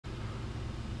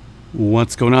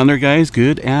What's going on there, guys?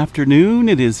 Good afternoon.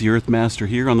 It is the Earthmaster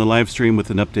here on the live stream with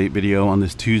an update video on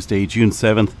this Tuesday, June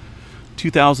 7th,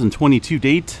 2022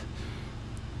 date.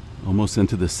 Almost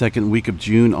into the second week of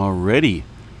June already.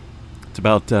 It's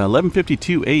about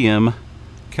 11:52 a.m.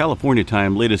 California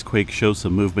time. Latest quake shows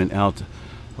some movement out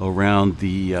around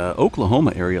the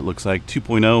Oklahoma area. It looks like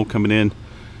 2.0 coming in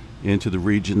into the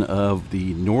region of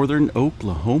the northern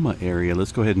Oklahoma area.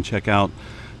 Let's go ahead and check out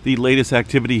the latest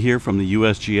activity here from the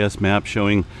USGS map,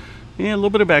 showing a little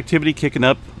bit of activity kicking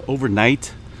up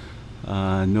overnight.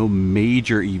 No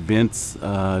major events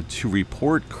to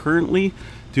report currently.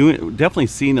 Definitely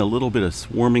seeing a little bit of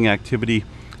swarming activity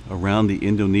around the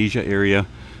Indonesia area,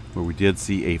 where we did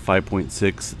see a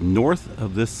 5.6 north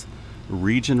of this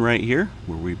region right here,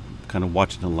 where we kind of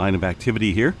watching a line of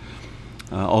activity here.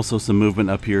 Also some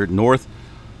movement up here north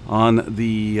on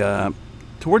the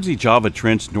towards the Java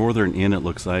Trench, northern end. It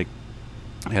looks like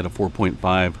I had a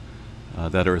 4.5.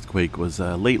 That earthquake was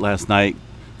late last night,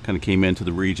 kind of came into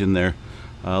the region there.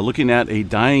 Looking at a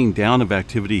dying down of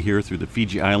activity here through the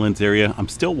Fiji Islands area. I'm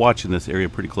still watching this area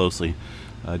pretty closely.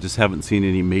 Just haven't seen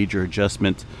any major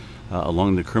adjustment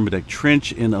along the Kermadec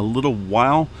Trench in a little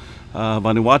while.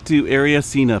 Vanuatu area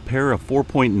seen a pair of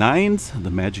 4.9s,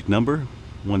 the magic number.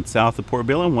 One south of Port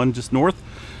Vila, one just north.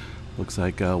 Looks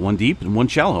like one deep and one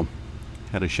shallow.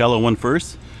 Had a shallow one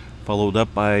first, followed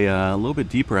up by a little bit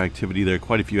deeper activity there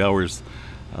quite a few hours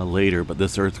later. But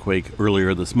this earthquake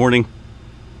earlier this morning.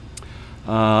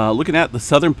 Looking at the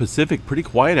southern Pacific, pretty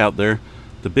quiet out there.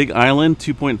 The Big Island,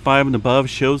 2.5 and above,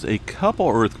 shows a couple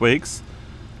earthquakes.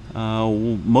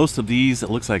 Most of these, it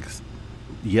looks like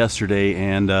yesterday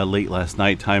and late last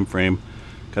night time frame.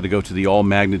 Got to go to the all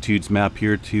magnitudes map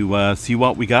here to see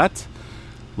what we got.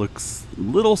 Looks a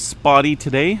little spotty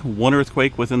today. One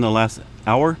earthquake within the last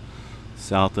hour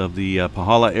south of the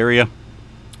Pahala area.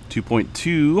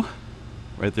 2.2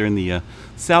 right there in the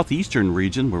southeastern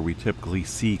region, where we typically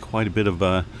see quite a bit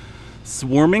of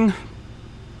swarming.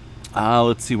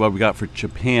 Let's see what we got for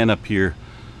Japan up here.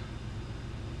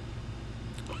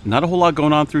 Not a whole lot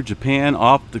going on through Japan.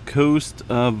 Off the coast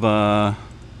of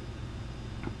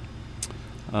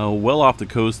well off the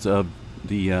coast of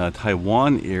the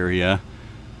Taiwan area.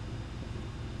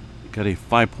 Got a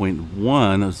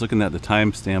 5.1. I was looking at the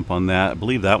timestamp on that. I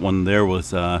believe that one there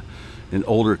was an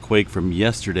older quake from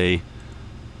yesterday.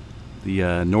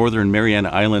 The northern Mariana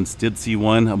Islands did see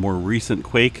one, a more recent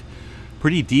quake.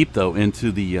 Pretty deep, though,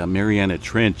 into the Mariana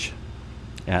Trench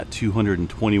at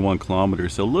 221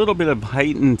 kilometers. So a little bit of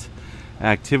heightened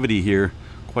activity here.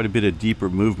 Quite a bit of deeper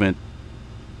movement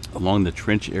along the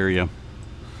trench area.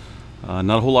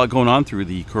 Not a whole lot going on through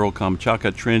the Kuril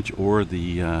Kamchatka Trench or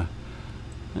the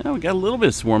we got a little bit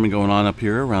of swarming going on up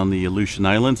here around the Aleutian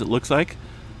Islands, it looks like.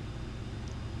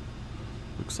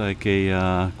 Looks like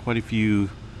a quite a few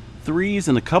 3s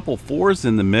and a couple 4s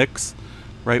in the mix,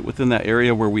 right within that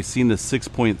area where we seen the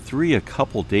 6.3 a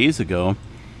couple days ago.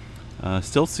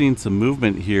 Still seeing some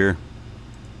movement here,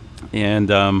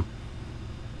 and a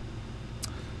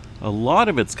lot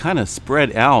of it's kind of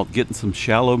spread out, getting some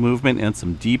shallow movement and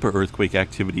some deeper earthquake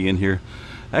activity in here.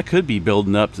 That could be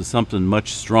building up to something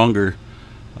much stronger.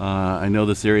 I know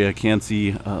this area can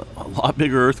see a lot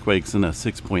bigger earthquakes than a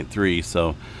 6.3,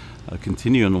 so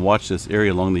continuing to watch this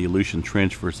area along the Aleutian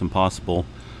Trench for some possible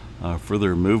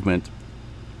further movement.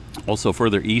 Also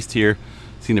further east here,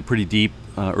 seen a pretty deep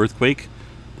earthquake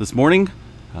this morning,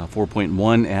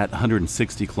 4.1 at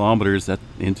 160 kilometers, that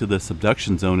into the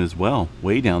subduction zone as well,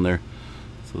 way down there.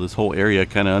 So this whole area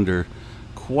kind of under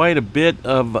quite a bit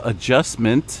of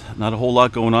adjustment. Not a whole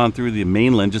lot going on through the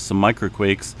mainland, just some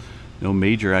microquakes. No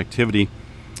major activity.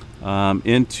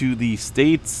 Into the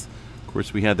States, of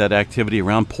course, we had that activity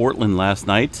around Portland last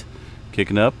night,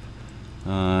 kicking up,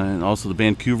 and also the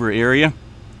Vancouver area.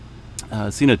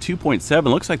 Seen a 2.7.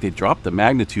 Looks like they dropped the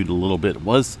magnitude a little bit. It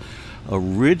was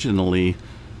originally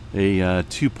a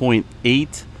 2.8.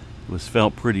 It was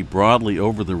felt pretty broadly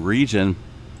over the region,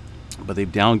 but they've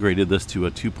downgraded this to a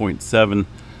 2.7.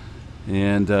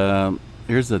 And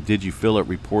here's the Did You Feel It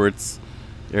reports.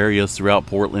 Areas throughout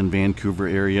Portland, Vancouver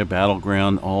area,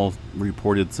 Battleground, all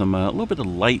reported some a little bit of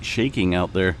light shaking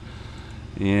out there,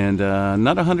 and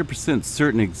not 100%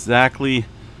 certain exactly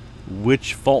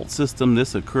which fault system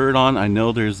this occurred on. I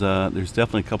know there's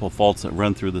definitely a couple faults that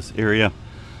run through this area.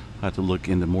 I'll have to look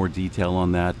into more detail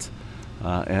on that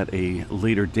at a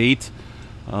later date.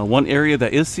 One area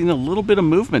that is seeing a little bit of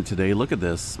movement today. Look at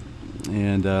this,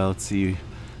 and let's see.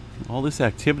 All this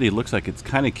activity looks like it's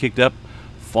kind of kicked up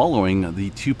following the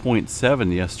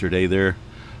 2.7 yesterday there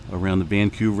around the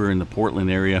Vancouver and the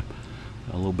Portland area.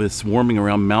 A little bit swarming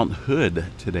around Mt Hood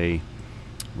today.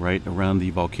 right around the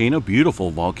volcano.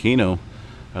 Beautiful volcano.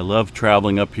 I love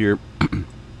traveling up here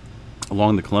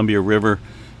along the Columbia River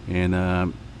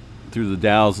and through the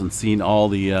Dalles and seeing all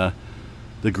the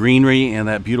greenery and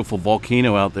that beautiful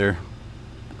volcano out there.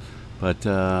 But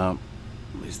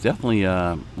it's definitely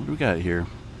what do we got here?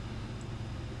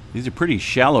 These are pretty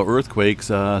shallow earthquakes.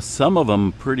 Some of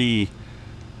them pretty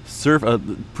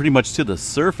much to the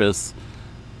surface.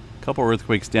 A couple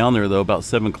earthquakes down there though, about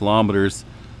 7 kilometers.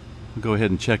 We'll go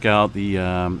ahead and check out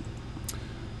the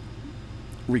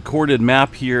recorded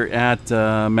map here at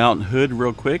Mt Hood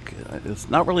real quick. It's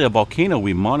not really a volcano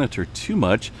we monitor too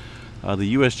much.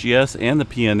 The USGS and the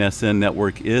PNSN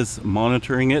network is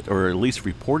monitoring it, or at least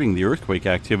reporting the earthquake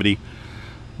activity.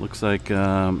 Looks like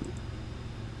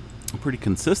pretty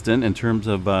consistent in terms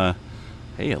of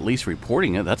hey, at least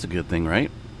reporting it. That's a good thing, right?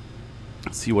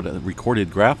 Let's see what a recorded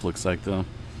graph looks like though.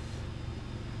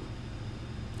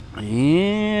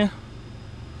 Yeah,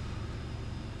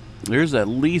 there's at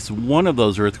least one of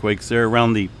those earthquakes there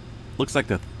around the, looks like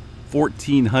the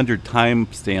 1400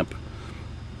 timestamp.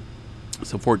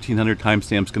 So 1400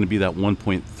 timestamp is going to be that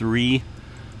 1.3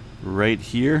 right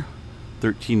here.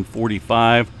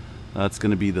 1345. That's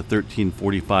going to be the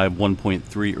 1345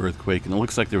 1.3 earthquake. And it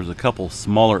looks like there was a couple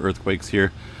smaller earthquakes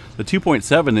here. The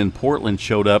 2.7 in Portland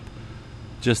showed up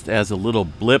just as a little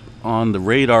blip on the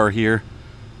radar here.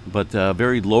 But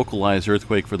very localized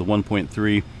earthquake for the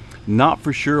 1.3. Not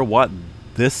for sure what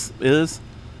this is.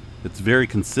 It's very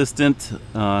consistent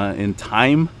in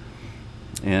time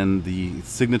and the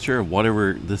signature of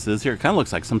whatever this is here. It kind of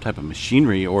looks like some type of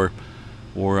machinery or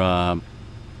a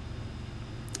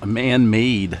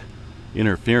man-made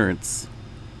interference.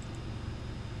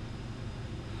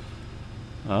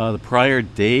 The prior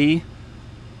day,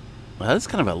 that's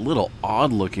kind of a little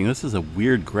odd looking. This is a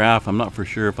weird graph. I'm not for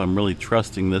sure if I'm really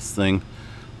trusting this thing.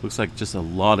 Looks like just a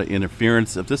lot of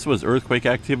interference. If this was earthquake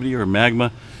activity or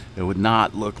magma, it would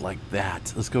not look like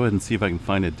that. Let's go ahead and see if I can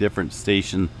find a different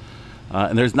station.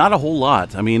 And there's not a whole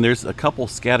lot. I mean, there's a couple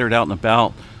scattered out and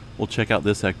about. We'll check out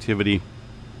this activity.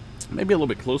 Maybe a little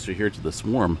bit closer here to the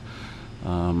swarm.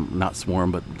 Not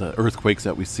swarm, but the earthquakes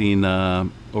that we've seen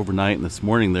overnight and this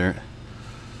morning there.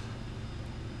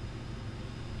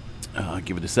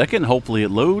 Give it a second. Hopefully it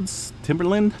loads.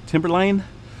 Timberline.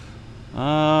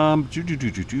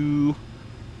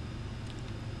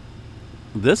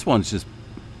 This one's just,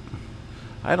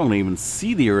 I don't even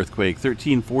see the earthquake.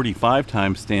 1345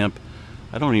 timestamp.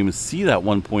 I don't even see that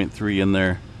 1.3 in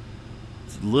there.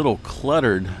 It's a little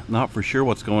cluttered. Not for sure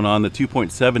what's going on. The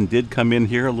 2.7 did come in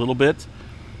here a little bit,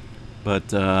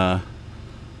 but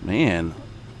man,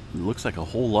 it looks like a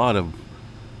whole lot of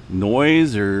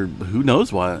noise, or who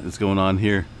knows what is going on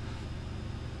here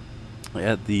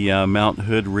at the Mt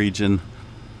Hood region.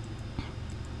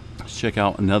 Let's check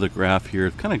out another graph here.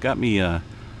 It kind of got me a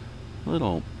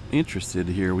little interested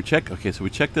here. Okay, so we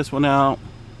checked this one out.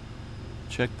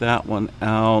 Check that one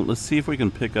out. Let's see if we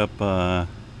can pick up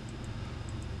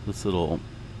this little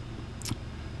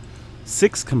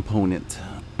 6-component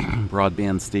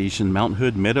broadband station, Mt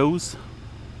Hood Meadows.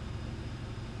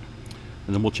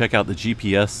 And then we'll check out the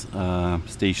GPS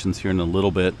stations here in a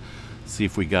little bit. See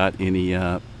if we got any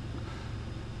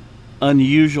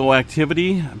unusual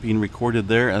activity being recorded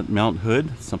there at Mt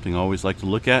Hood. Something I always like to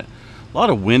look at. A lot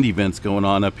of wind events going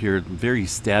on up here. Very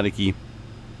staticky.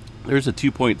 There's a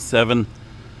 2.7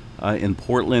 in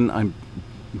Portland. I'm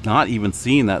not even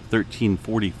seeing that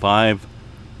 1345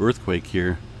 earthquake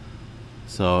here.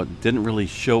 So it didn't really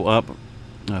show up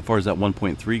as far as that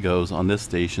 1.3 goes on this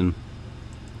station.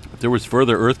 If there was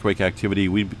further earthquake activity,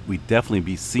 we'd definitely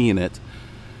be seeing it.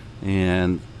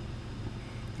 And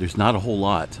there's not a whole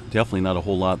lot. Definitely not a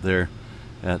whole lot there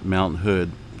at Mt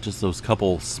Hood. Just those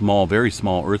couple small, very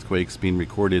small earthquakes being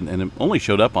recorded. And it only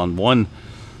showed up on one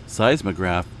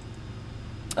seismograph.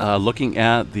 Looking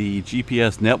at the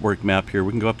GPS network map here,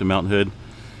 we can go up to Mt Hood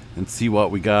and see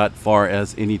what we got far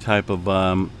as any type of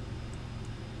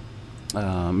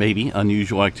maybe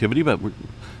unusual activity, but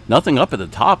nothing up at the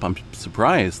top. I'm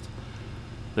surprised.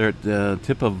 They're at the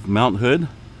tip of Mt Hood.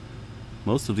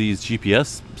 Most of these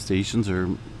GPS stations are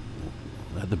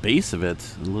at the base of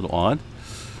it. A little odd.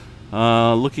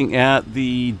 Looking at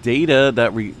the data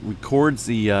that records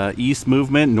the east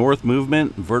movement, north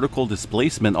movement, vertical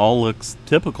displacement, all looks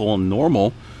typical and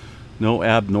normal. No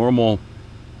abnormal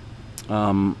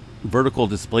vertical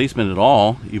displacement at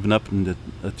all, even up in the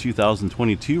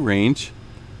 2022 range.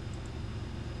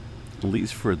 At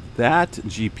least for that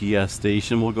GPS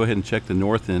station. We'll go ahead and check the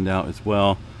north end out as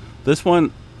well. This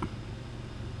one,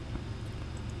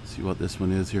 let's see what this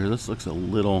one is here. This looks a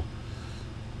little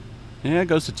Yeah, it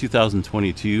goes to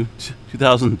 2022,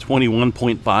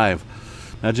 2021.5.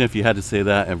 Imagine if you had to say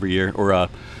that every year, or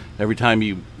every time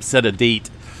you set a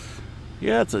date.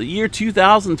 Yeah, it's a year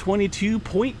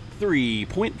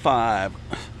 2022.3.5.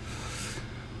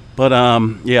 But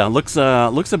yeah, looks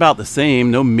about the same.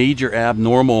 No major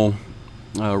abnormal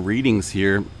readings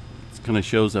here. It kind of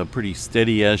shows a pretty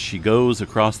steady as she goes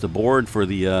across the board for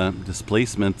the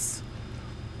displacements.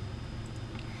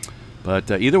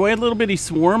 But either way, a little bitty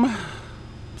swarm,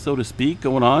 so to speak,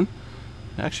 going on.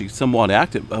 Actually, somewhat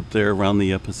active up there around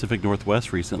the Pacific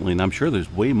Northwest recently, and I'm sure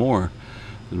there's way more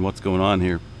than what's going on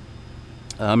here.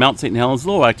 Mount St. Helens,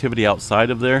 low activity outside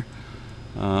of there.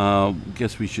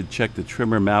 Guess we should check the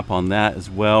trimmer map on that as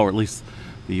well, or at least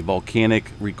the volcanic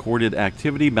recorded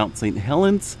activity, Mount St.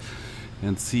 Helens,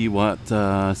 and see what's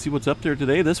up there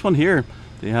today. This one here,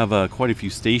 they have quite a few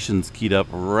stations keyed up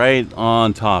right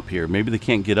on top here. Maybe they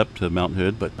can't get up to Mount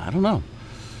Hood, but I don't know.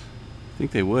 I think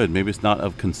they would. Maybe it's not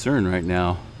of concern right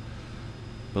now.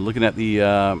 But looking at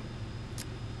the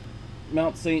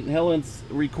Mount St. Helens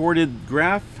recorded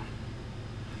graph,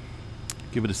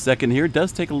 give it a second here. It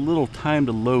does take a little time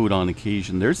to load on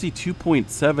occasion. There's the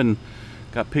 2.7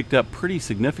 got picked up pretty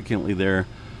significantly there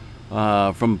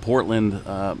from Portland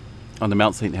on the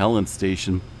Mount St. Helens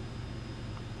station.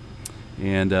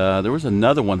 And there was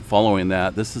another one following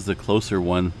that. This is the closer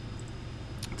one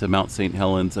to Mount St.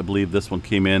 Helens. I believe this one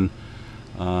came in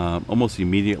almost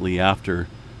immediately after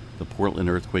the Portland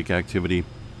earthquake activity.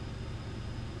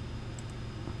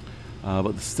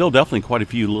 But still definitely quite a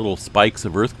few little spikes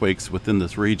of earthquakes within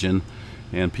this region.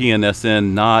 And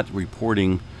PNSN not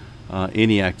reporting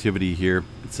any activity here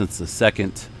since the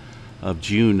 2nd of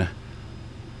June.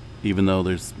 Even though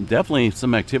there's definitely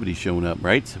some activity showing up,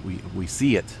 right? We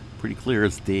see it pretty clear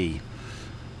as day.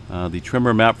 The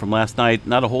tremor map from last night,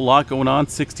 not a whole lot going on.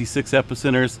 66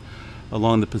 epicenters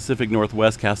along the Pacific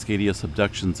Northwest Cascadia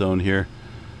subduction zone here.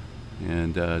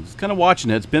 And just kind of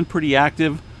watching it. It's been pretty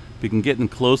active. We can get in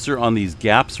closer on these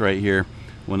gaps right here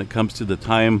when it comes to the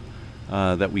time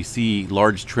that we see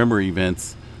large tremor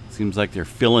events. Seems like they're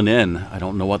filling in. I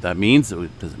don't know what that means.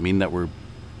 Does it mean that we're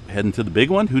heading to the big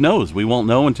one? Who knows? We won't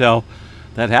know until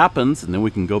that happens, and then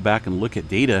we can go back and look at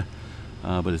data.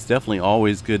 But it's definitely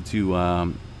always good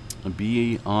to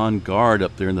be on guard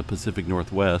up there in the Pacific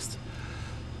Northwest.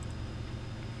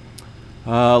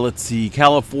 Let's see,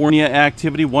 California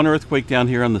activity. One earthquake down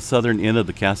here on the southern end of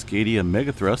the Cascadia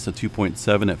megathrust, a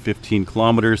 2.7 at 15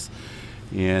 kilometers.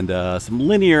 And some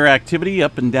linear activity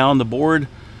up and down the board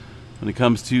when it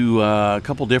comes to a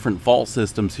couple different fault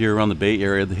systems here around the Bay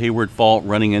Area. The Hayward Fault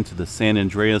running into the San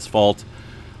Andreas Fault,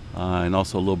 and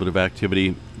also a little bit of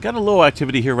activity. Got a low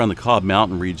activity here around the Cobb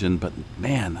Mountain region, but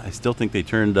man, I still think they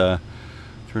turned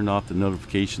off the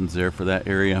notifications there for that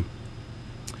area.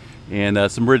 And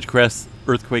some Ridgecrest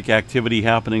earthquake activity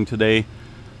happening today.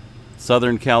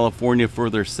 Southern California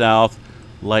further south,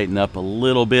 lighten up a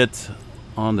little bit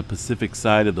on the Pacific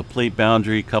side of the plate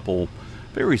boundary. Couple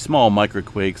very small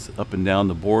microquakes up and down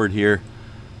the board here.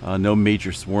 No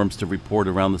major swarms to report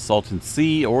around the Salton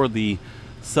Sea or the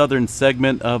southern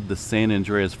segment of the San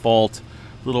Andreas Fault.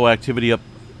 Little activity up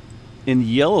in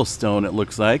Yellowstone, it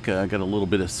looks like. Got a little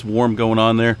bit of swarm going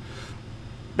on there.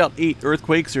 About 8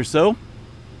 earthquakes or so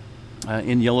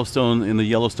in Yellowstone, in the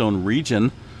Yellowstone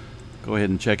region. Go ahead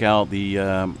and check out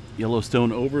the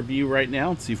Yellowstone overview right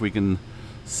now and see if we can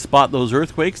spot those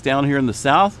earthquakes down here in the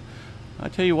south. I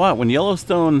tell you what, when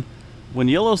Yellowstone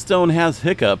has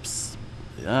hiccups,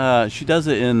 she does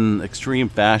it in extreme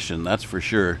fashion, that's for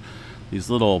sure. These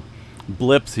little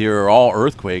blips here are all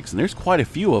earthquakes, and there's quite a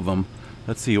few of them.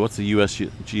 Let's see, what's the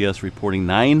USGS reporting?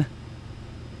 9.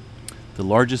 The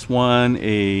largest one,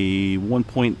 a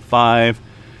 1.5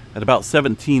 at about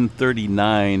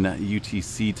 1739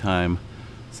 UTC time.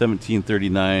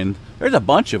 1739. There's a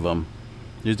bunch of them.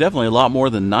 There's definitely a lot more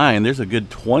than 9. There's a good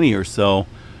 20 or so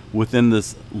within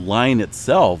this line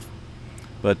itself.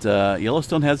 But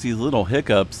Yellowstone has these little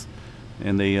hiccups,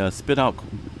 and they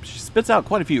she spits out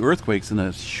quite a few earthquakes in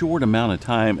a short amount of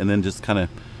time, and then just kind of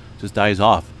just dies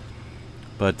off.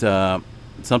 But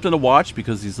something to watch,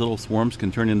 because these little swarms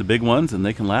can turn into big ones, and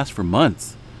they can last for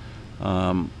months.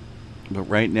 But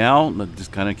right now,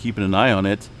 just kind of keeping an eye on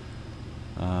it.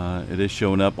 It is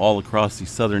showing up all across the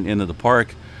southern end of the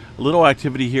park. A little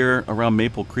activity here around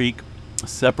Maple Creek,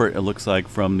 separate, it looks like,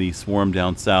 from the swarm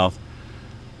down south.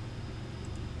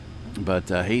 But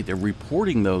hey, they're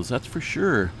reporting those, that's for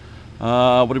sure.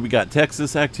 What do we got?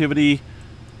 Texas activity.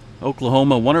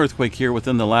 Oklahoma, 1 earthquake here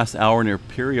within the last hour near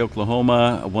Perry,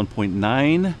 Oklahoma,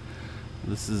 1.9.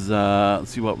 This is,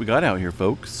 let's see what we got out here,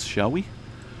 folks, shall we?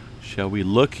 Shall we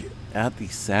look at the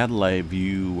satellite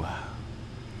view?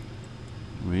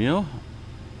 Well,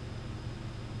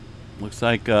 looks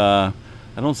like I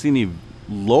don't see any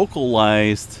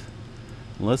localized,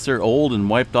 unless they're old and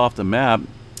wiped off the map,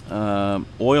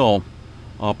 oil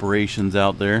operations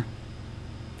out there.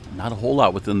 Not a whole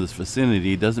lot within this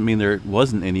vicinity. Doesn't mean there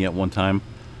wasn't any at one time.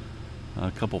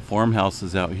 A couple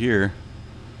farmhouses out here,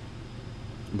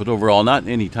 but overall not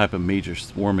any type of major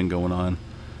swarming going on.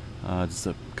 Just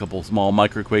a couple small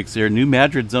microquakes there. New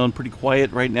Madrid zone, pretty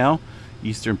quiet right now.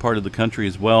 Eastern part of the country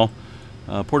as well.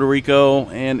 Puerto Rico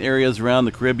and areas around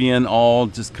the Caribbean, all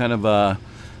just kind of a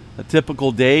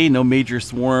typical day. No major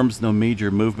swarms, no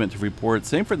major movement to report.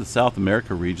 Same for the South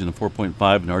America region, a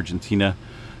 4.5 in Argentina.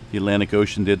 The Atlantic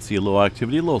Ocean did see a little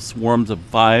activity, little swarms of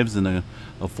 5s and a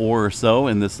 4 or so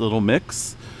in this little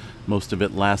mix. Most of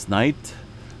it last night.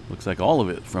 Looks like all of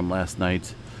it from last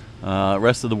night.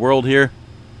 Rest of the world here,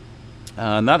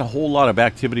 not a whole lot of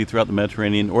activity throughout the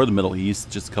Mediterranean or the Middle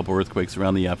East. Just a couple earthquakes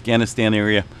around the Afghanistan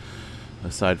area.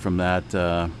 Aside from that,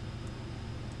 no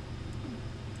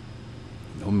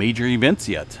major events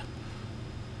yet.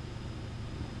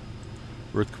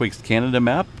 Earthquakes Canada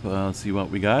map. Let's see what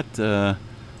we got.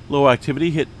 Low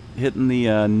activity hitting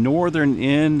the northern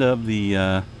end of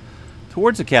the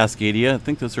towards the Cascadia. I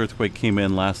think this earthquake came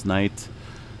in last night.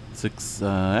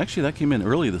 Actually, that came in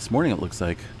early this morning. It looks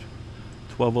like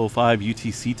 12:05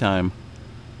 UTC time.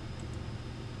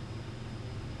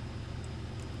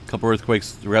 Couple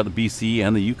earthquakes throughout the BC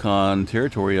and the Yukon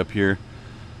territory up here.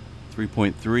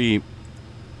 3.3.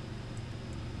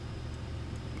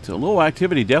 So low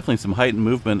activity, definitely some heightened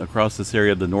movement across this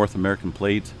area of the North American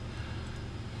plate.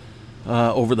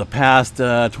 Over the past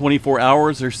 24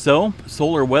 hours or so,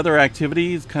 solar weather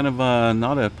activity is kind of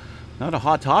not a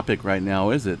hot topic right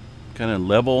now, is it? Kind of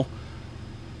level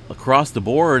across the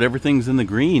board. Everything's in the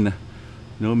green.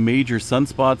 No major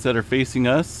sunspots that are facing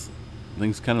us.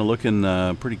 Things kind of looking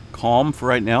pretty calm for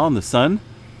right now in the sun.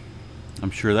 I'm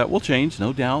sure that will change,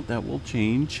 no doubt that will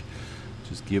change.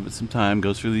 Just give it some time.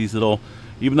 Goes through these little,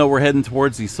 even though we're heading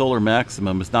towards the solar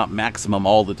maximum, it's not maximum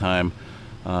all the time.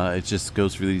 It just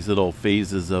goes through these little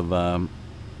phases of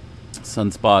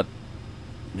sunspot,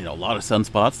 you know, a lot of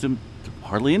sunspots to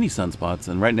hardly any sunspots.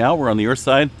 And right now we're on the earth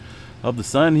side of the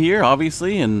sun here,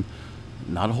 obviously, and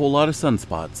not a whole lot of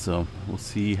sunspots. So we'll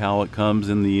see how it comes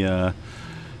in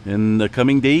the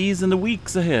coming days and the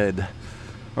weeks ahead.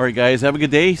 All right, guys, have a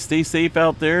good day. Stay safe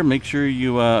out there. Make sure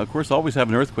you, of course, always have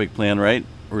an earthquake plan, right?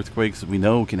 Earthquakes, we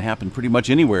know, can happen pretty much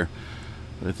anywhere.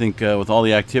 But I think with all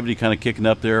the activity kind of kicking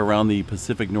up there around the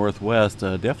Pacific Northwest,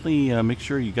 definitely make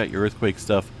sure you got your earthquake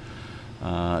stuff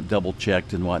double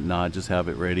checked and whatnot. Just have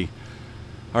it ready.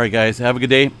 All right, guys, have a good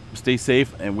day. Stay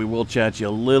safe, and we will chat you a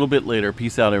little bit later.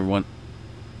 Peace out, everyone.